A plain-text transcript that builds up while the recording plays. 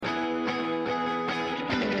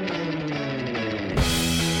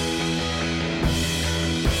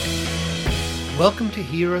Welcome to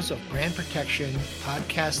Heroes of Brand Protection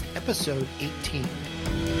Podcast, Episode 18.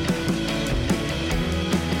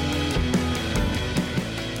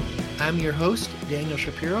 I'm your host, Daniel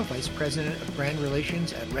Shapiro, Vice President of Brand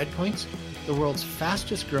Relations at Redpoints, the world's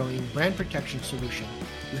fastest growing brand protection solution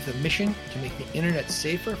with a mission to make the internet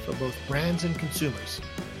safer for both brands and consumers.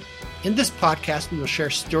 In this podcast, we will share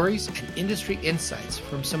stories and industry insights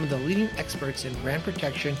from some of the leading experts in brand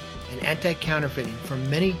protection and anti-counterfeiting from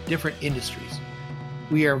many different industries.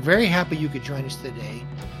 We are very happy you could join us today,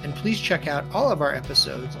 and please check out all of our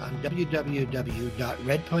episodes on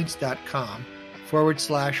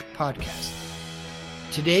www.redpoints.com/podcast.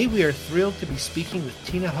 Today, we are thrilled to be speaking with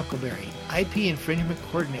Tina Huckleberry, IP Infringement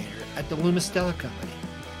Coordinator at the Lumistella Company.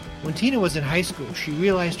 When Tina was in high school, she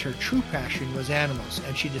realized her true passion was animals,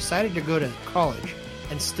 and she decided to go to college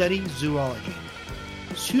and study zoology.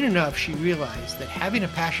 Soon enough, she realized that having a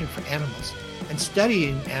passion for animals and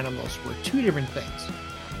studying animals were two different things.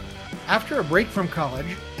 After a break from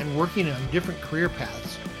college and working on different career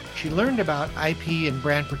paths, she learned about IP and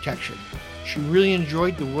brand protection. She really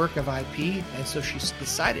enjoyed the work of IP, and so she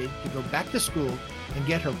decided to go back to school and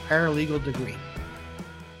get her paralegal degree.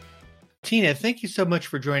 Tina, thank you so much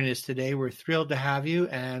for joining us today. We're thrilled to have you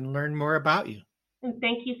and learn more about you. And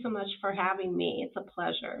thank you so much for having me. It's a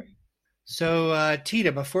pleasure. So,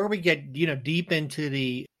 Tina, before we get deep into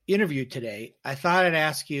the interview today, I thought I'd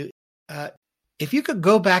ask you, if you could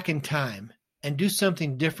go back in time and do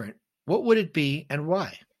something different, what would it be and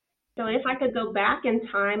why? So if I could go back in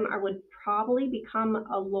time, I would probably become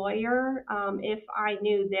a lawyer if I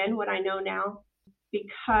knew then what I know now,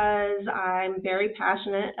 because I'm very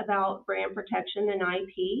passionate about brand protection and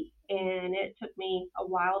IP, and it took me a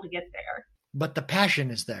while to get there. But the passion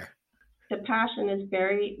is there. The passion is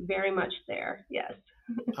very, very much there, yes.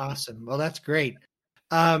 Awesome. Well, that's great.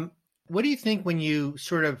 What do you think when you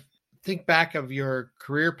sort of think back of your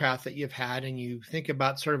career path that you've had and you think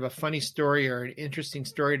about sort of a funny story or an interesting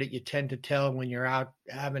story that you tend to tell when you're out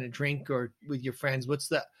having a drink or with your friends? What's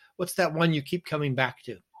that one you keep coming back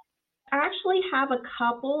to? I actually have a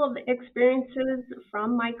couple of experiences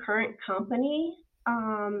from my current company.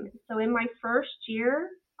 So in my first year,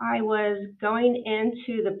 I was going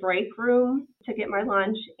into the break room to get my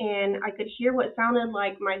lunch, and I could hear what sounded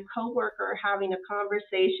like my coworker having a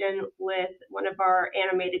conversation with one of our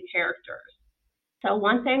animated characters. So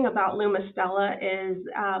one thing about Lumistella is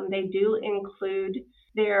they do include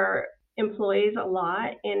their employees a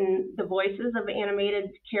lot in the voices of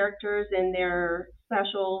animated characters in their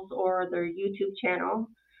specials or their YouTube channel.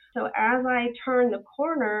 So as I turned the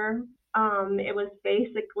corner, it was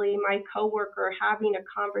basically my coworker having a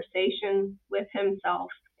conversation with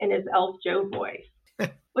himself in his Elf Joe voice,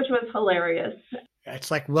 which was hilarious.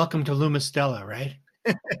 It's like Welcome to Lumistella, right?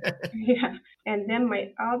 Yeah. And then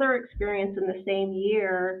my other experience in the same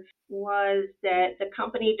year was that the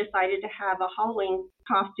company decided to have a Halloween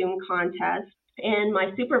costume contest, and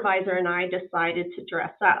my supervisor and I decided to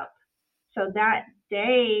dress up. So that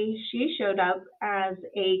day, she showed up as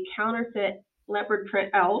a counterfeit leopard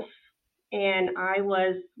print elf, and I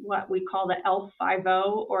was what we call the Elf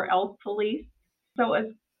 5-0 or Elf Police. So it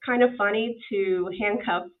was kind of funny to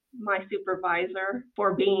handcuff my supervisor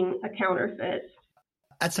for being a counterfeit.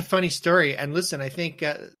 That's a funny story. And listen, I think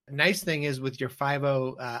the nice thing is with your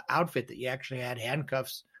 5-0 outfit that you actually had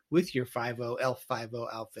handcuffs with your 5-0 Elf 5-0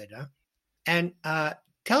 outfit. Huh? And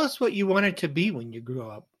tell us what you wanted to be when you grew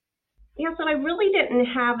up. Yeah, so I really didn't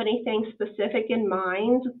have anything specific in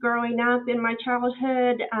mind growing up in my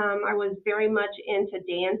childhood. I was very much into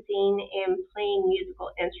dancing and playing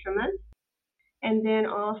musical instruments. And then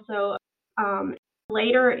also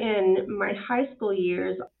later in my high school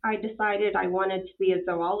years, I decided I wanted to be a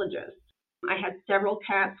zoologist. I had several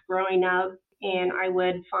cats growing up, and I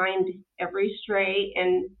would find every stray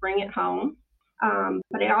and bring it home.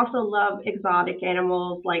 But I also love exotic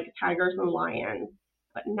animals like tigers and lions,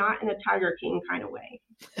 but not in a Tiger King kind of way.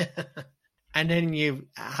 And then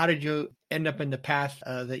how did you end up in the path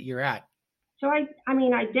that you're at? So I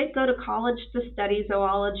did go to college to study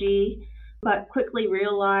zoology, but quickly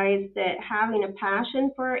realized that having a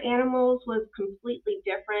passion for animals was completely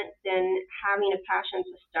different than having a passion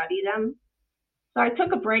to study them. So I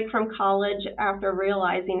took a break from college after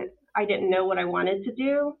realizing I didn't know what I wanted to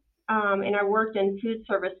do, and I worked in food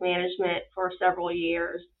service management for several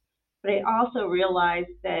years. But I also realized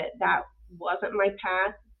that that wasn't my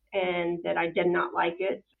path and that I did not like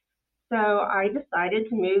it. So I decided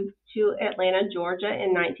to move to Atlanta, Georgia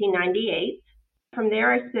in 1998. From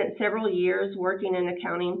there, I spent several years working in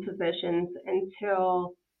accounting positions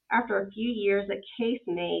until after a few years at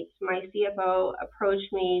Casemates, my CFO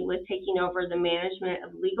approached me with taking over the management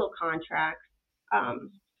of legal contracts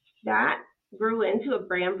That grew into a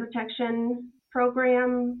brand protection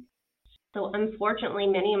program. So unfortunately,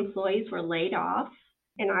 many employees were laid off,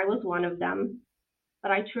 and I was one of them.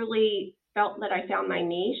 But I truly felt that I found my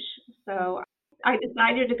niche. So I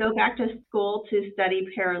decided to go back to school to study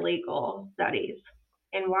paralegal studies.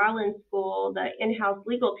 And while in school, the in-house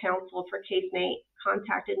legal counsel for CaseMate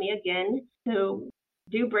contacted me again to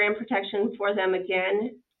do brand protection for them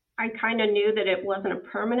again. I kind of knew that it wasn't a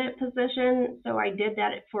permanent position, so I did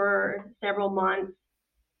that for several months,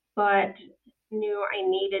 but knew I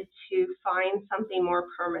needed to find something more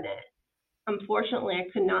permanent. Unfortunately,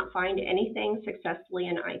 I could not find anything successfully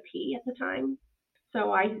in IP at the time.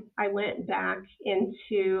 So I went back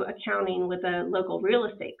into accounting with a local real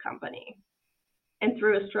estate company. And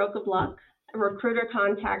through a stroke of luck, a recruiter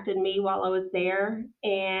contacted me while I was there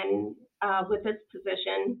and with this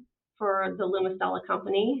position for the Luma Stella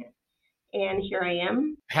company. And here I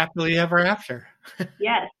am. Happily ever after.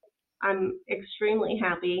 Yes, I'm extremely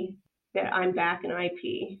happy that I'm back in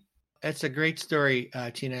IP. That's a great story,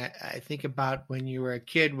 Tina. I think about when you were a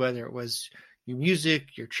kid, whether it was your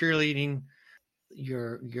music, your cheerleading,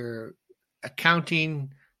 your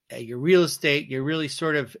accounting, your real estate, you really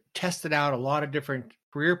sort of tested out a lot of different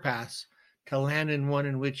career paths to land in one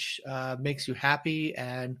in which makes you happy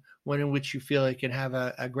and one in which you feel it can have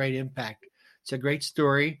a great impact. It's a great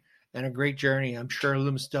story and a great journey. I'm sure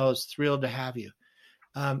Luma Stella is thrilled to have you.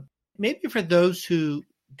 Maybe for those who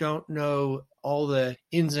don't know all the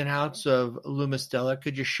ins and outs of Luma Stella,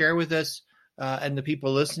 could you share with us and the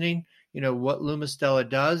people listening, what Luma Stella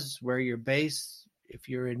does, where you're based, if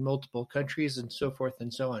you're in multiple countries, and so forth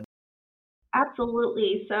and so on?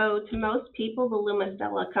 Absolutely. So to most people, the Luma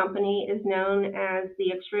Stella company is known as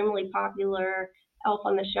the extremely popular Elf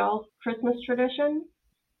on the Shelf Christmas tradition,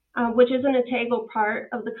 which is an integral part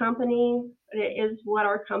of the company. It is what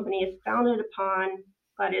our company is founded upon,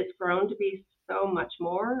 but it's grown to be so much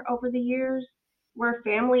more over the years. We're a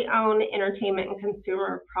family-owned entertainment and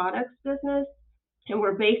consumer products business, and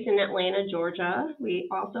we're based in Atlanta, Georgia. We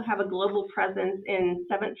also have a global presence in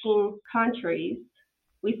 17 countries.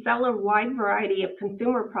 We sell a wide variety of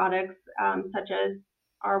consumer products, such as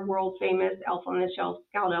our world-famous Elf on the Shelf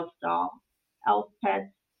Scout Elf doll, Elf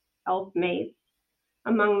Pets, Elf Mates,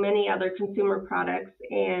 among many other consumer products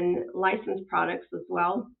and licensed products as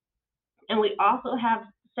well. And we also have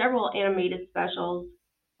several animated specials,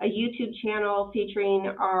 a YouTube channel featuring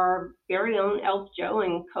our very own Elf Joe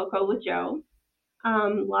and Coco with Joe,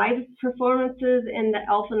 live performances in the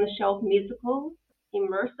Elf on the Shelf musical,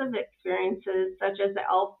 immersive experiences such as the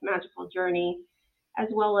Elf Magical Journey, as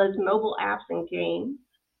well as mobile apps and games.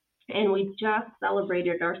 And we just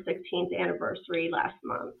celebrated our 16th anniversary last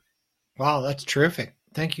month. Wow, that's terrific.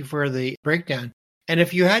 Thank you for the breakdown. And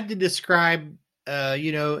if you had to describe,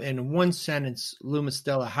 in one sentence, Luma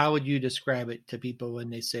Stella, how would you describe it to people when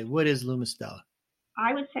they say, what is Luma Stella?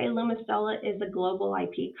 I would say Luma Stella is a global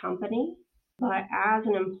IP company. But as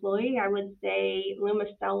an employee, I would say Luma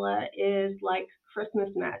Stella is like Christmas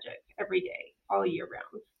magic every day, all year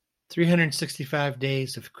round. 365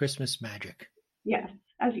 days of Christmas magic. Yes,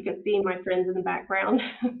 as you can see my friends in the background.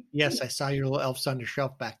 Yes, I saw your little elves on the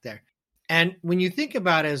shelf back there. And when you think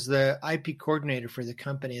about as the IP coordinator for the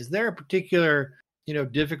company, is there a particular,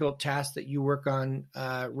 difficult task that you work on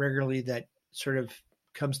regularly that sort of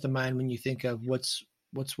comes to mind when you think of what's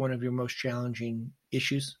one of your most challenging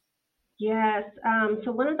issues? Yes.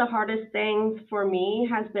 So one of the hardest things for me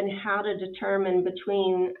has been how to determine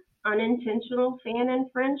between unintentional fan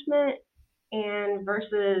infringement and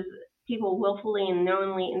versus people willfully and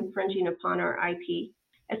knowingly infringing upon our IP.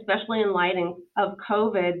 Especially in light of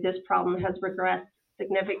COVID, this problem has regressed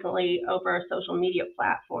significantly over our social media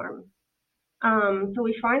platforms. So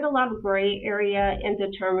we find a lot of gray area in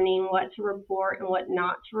determining what to report and what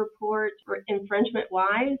not to report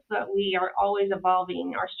infringement-wise, but we are always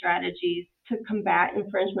evolving our strategies to combat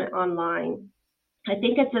infringement online. I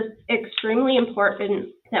think it's extremely important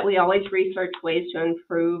that we always research ways to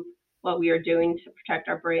improve what we are doing to protect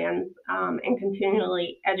our brands and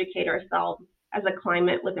continually educate ourselves as a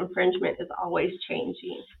climate with infringement is always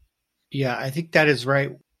changing. Yeah, I think that is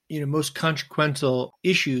right. Most consequential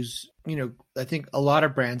issues, I think a lot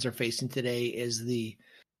of brands are facing today is the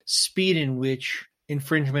speed in which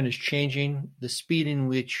infringement is changing, the speed in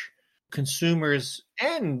which consumers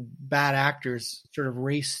and bad actors sort of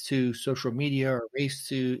race to social media or race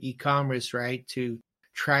to e-commerce, right? To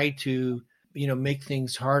try to, make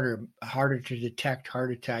things harder to detect,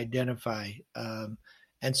 harder to identify.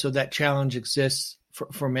 And so that challenge exists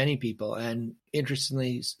for many people, and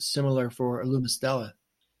interestingly, similar for Luma Stella.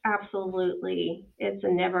 Absolutely. It's a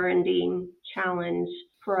never-ending challenge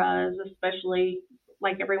for us, especially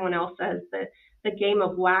like everyone else says, the game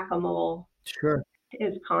of whack-a-mole Sure.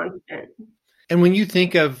 is constant. And when you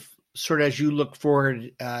think of sort of as you look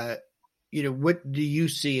forward, what do you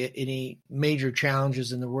see any major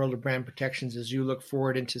challenges in the world of brand protections as you look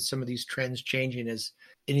forward into some of these trends changing? Has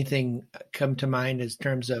anything come to mind as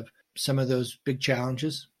terms of some of those big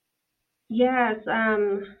challenges? Yes,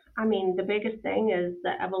 I mean, the biggest thing is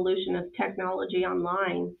the evolution of technology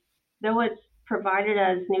online. Though it's provided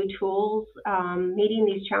us new tools, meeting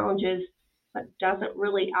these challenges but doesn't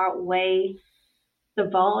really outweigh the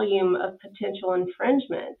volume of potential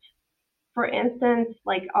infringement. For instance,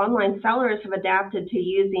 like online sellers have adapted to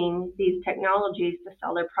using these technologies to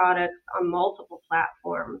sell their products on multiple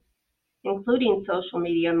platforms, including social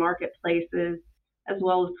media marketplaces, as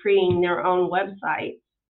well as creating their own websites.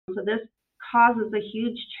 So this causes a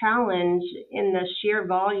huge challenge in the sheer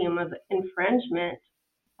volume of infringement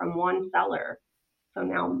from one seller. So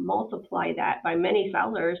now multiply that by many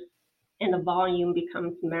sellers and the volume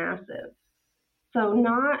becomes massive. So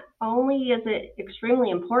not only is it extremely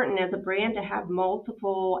important as a brand to have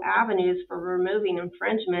multiple avenues for removing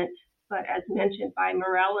infringement, but as mentioned by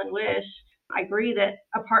Morel and Wish, I agree that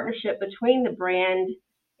a partnership between the brand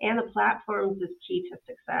and the platforms is key to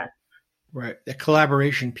success. Right. The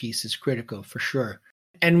collaboration piece is critical for sure.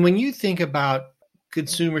 And when you think about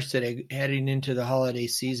consumers today heading into the holiday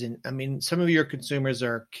season, I mean, some of your consumers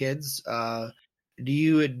are kids. Do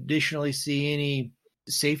you additionally see any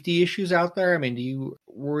safety issues out there? I mean, do you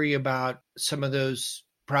worry about some of those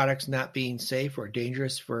products not being safe or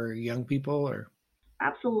dangerous for young people? Or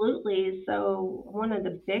Absolutely. So one of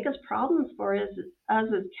the biggest problems for us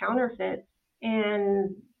is counterfeits,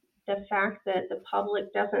 and the fact that the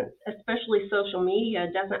public doesn't, especially social media,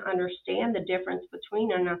 doesn't understand the difference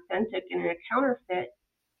between an authentic and a counterfeit.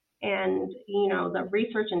 And the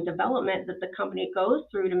research and development that the company goes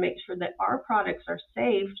through to make sure that our products are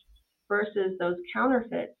safe versus those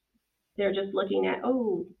counterfeits. They're just looking at,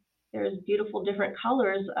 oh, there's beautiful different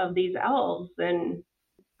colors of these elves, and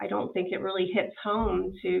I don't think it really hits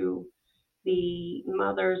home to the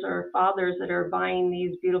mothers or fathers that are buying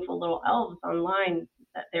these beautiful little elves online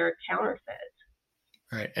that they're counterfeit.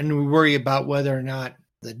 right. And we worry about whether or not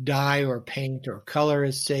the dye or paint or color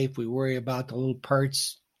is safe. We worry about the little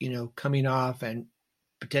parts, coming off and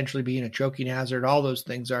potentially being a choking hazard. All those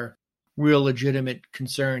things are real legitimate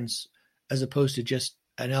concerns as opposed to just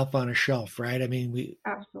an elf on a shelf, right? I mean,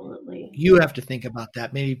 Absolutely. you have to think about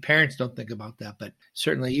that. Maybe parents don't think about that, but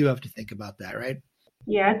certainly you have to think about that, right?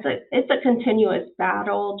 Yeah, it's a continuous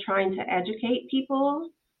battle trying to educate people,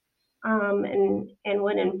 and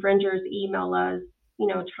when infringers email us,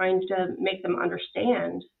 trying to make them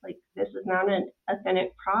understand, like, this is not an authentic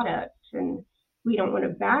product, and we don't want to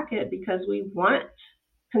back it because we want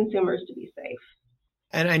consumers to be safe.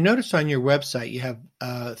 And I noticed on your website you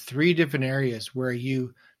have 3 different areas where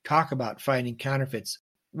you talk about finding counterfeits.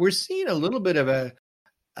 We're seeing a little bit of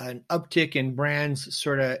an uptick in brands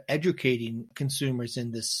sort of educating consumers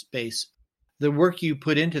in this space. The work you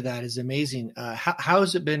put into that is amazing. How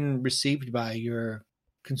has it been received by your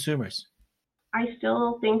consumers? I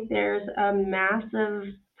still think there's a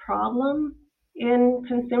massive problem in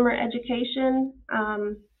consumer education.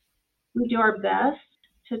 We do our best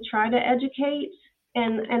to try to educate.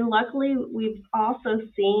 And luckily, we've also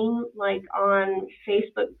seen, like on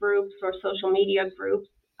Facebook groups or social media groups,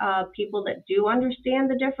 people that do understand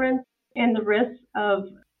the difference and the risks of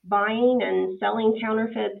buying and selling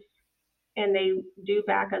counterfeits, and they do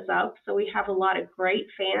back us up. So we have a lot of great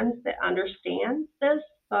fans that understand this,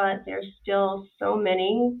 but there's still so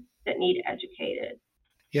many that need educated.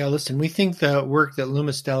 Yeah, listen, we think the work that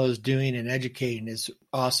Lumistella is doing and educating is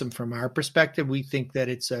awesome from our perspective. We think that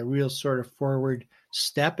it's a real sort of forward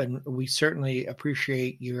step, and we certainly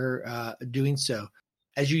appreciate your doing so.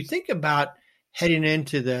 As you think about heading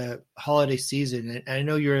into the holiday season, and I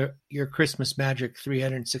know you're Christmas magic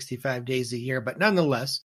 365 days a year, but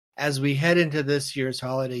nonetheless, as we head into this year's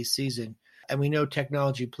holiday season, and we know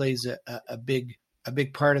technology plays a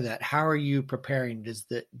big part of that. How are you preparing?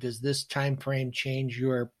 Does this time frame change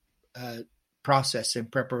your process and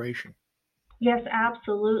preparation? Yes,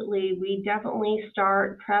 absolutely. We definitely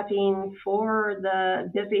start prepping for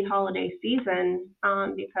the busy holiday season,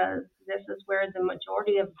 because this is where the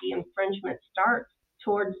majority of the infringement starts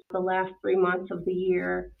towards the last 3 months of the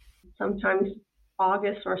year, sometimes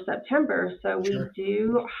August or September. So Sure. we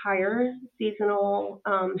do hire seasonal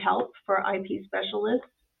help for IP specialists.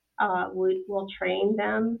 We will train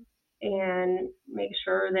them and make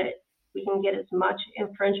sure that we can get as much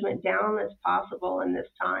infringement down as possible in this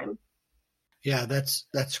time. Yeah, that's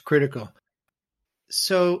critical.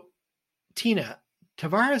 So, Tina,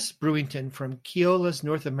 Tavares Brewington from Keola's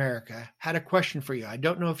North America had a question for you. I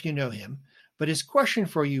don't know if you know him, but his question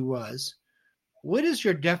for you was, what is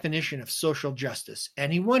your definition of social justice?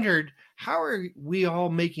 And he wondered, how are we all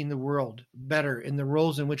making the world better in the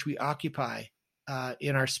roles in which we occupy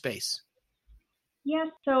in our space? Yes,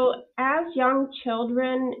 so as young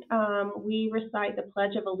children, we recite the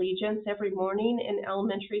Pledge of Allegiance every morning in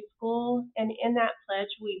elementary school. And in that pledge,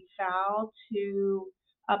 we vow to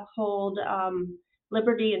uphold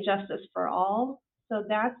liberty and justice for all. So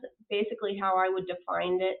that's basically how I would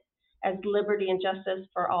define it, as liberty and justice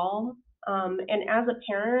for all. And as a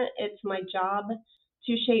parent, it's my job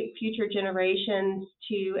to shape future generations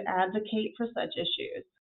to advocate for such issues.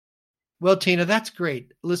 Well, Tina, that's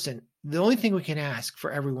great. Listen, the only thing we can ask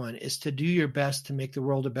for everyone is to do your best to make the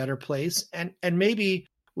world a better place, and maybe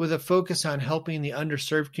with a focus on helping the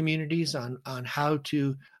underserved communities on how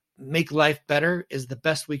to make life better is the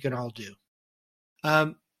best we can all do.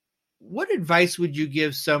 What advice would you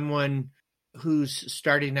give someone who's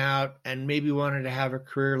starting out and maybe wanted to have a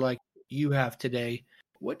career like you have today?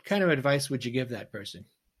 What kind of advice would you give that person?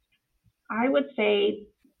 I would say,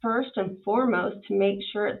 first and foremost, to make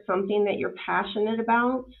sure it's something that you're passionate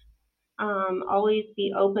about. Always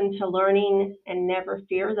be open to learning and never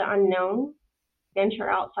fear the unknown. Venture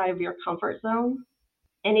outside of your comfort zone.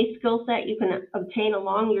 Any skill set you can obtain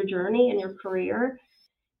along your journey in your career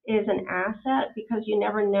is an asset, because you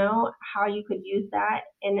never know how you could use that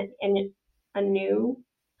in a new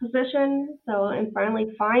position. So, and finally,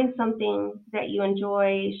 find something that you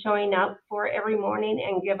enjoy showing up for every morning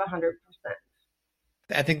and give 100%.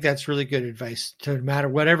 I think that's really good advice. No matter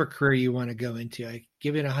whatever career you want to go into,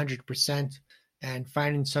 give it 100%, and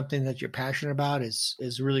finding something that you're passionate about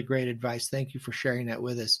is really great advice. Thank you for sharing that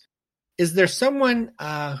with us. Is there someone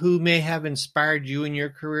who may have inspired you in your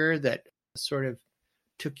career that sort of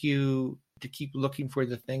took you to keep looking for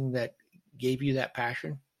the thing that gave you that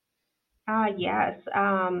passion? Yes.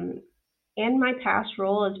 In my past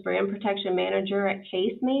role as brand protection manager at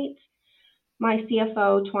Casemate, my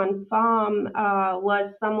CFO, Tuan Pham,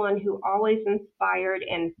 was someone who always inspired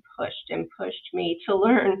and pushed me to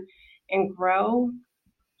learn and grow.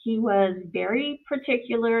 He was very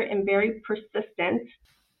particular and very persistent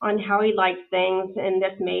on how he liked things, and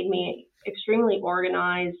this made me extremely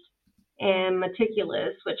organized and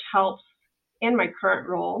meticulous, which helps in my current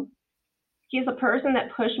role. He's a person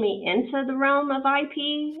that pushed me into the realm of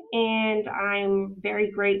IP, and I'm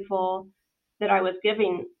very grateful that I was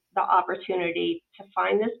given the opportunity to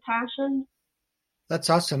find this passion. That's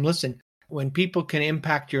awesome. Listen, when people can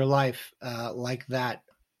impact your life like that,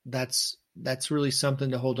 that's really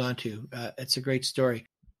something to hold on to. It's a great story.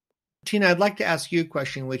 Tina, I'd like to ask you a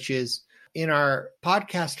question, which is, in our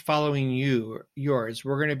podcast following yours,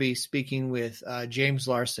 we're going to be speaking with James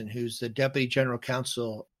Larson, who's the Deputy General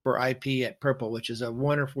Counsel for IP at Purple, which is a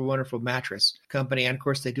wonderful, wonderful mattress company. And of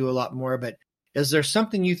course, they do a lot more. But is there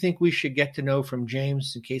something you think we should get to know from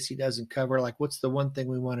James in case he doesn't cover? Like, what's the one thing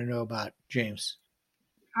we want to know about James?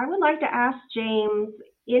 I would like to ask James,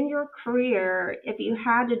 in your career, if you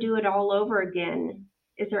had to do it all over again,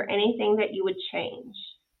 is there anything that you would change?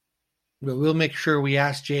 Well, we'll make sure we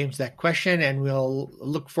ask James that question, and we'll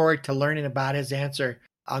look forward to learning about his answer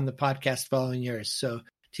on the podcast following yours. So,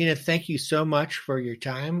 Tina, thank you so much for your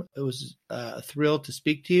time. It was a thrill to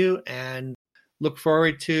speak to you, and look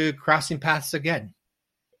forward to crossing paths again.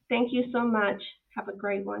 Thank you so much. Have a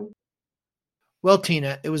great one. Well,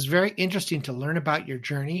 Tina, it was very interesting to learn about your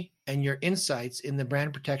journey and your insights in the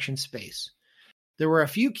brand protection space. There were a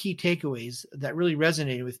few key takeaways that really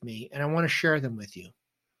resonated with me, and I want to share them with you.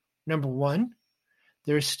 Number one,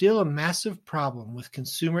 there is still a massive problem with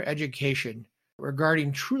consumer education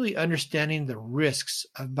regarding truly understanding the risks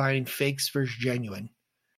of buying fakes versus genuine.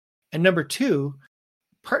 And number two,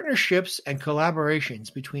 partnerships and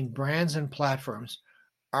collaborations between brands and platforms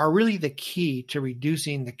are really the key to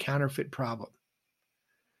reducing the counterfeit problem.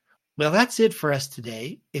 Well, that's it for us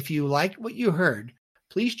today. If you liked what you heard,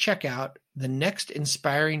 please check out the next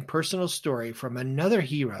inspiring personal story from another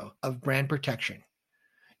hero of brand protection.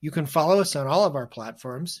 You can follow us on all of our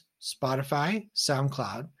platforms, Spotify,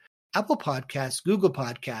 SoundCloud, Apple Podcasts, Google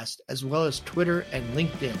Podcasts, as well as Twitter and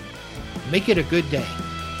LinkedIn. Make it a good day.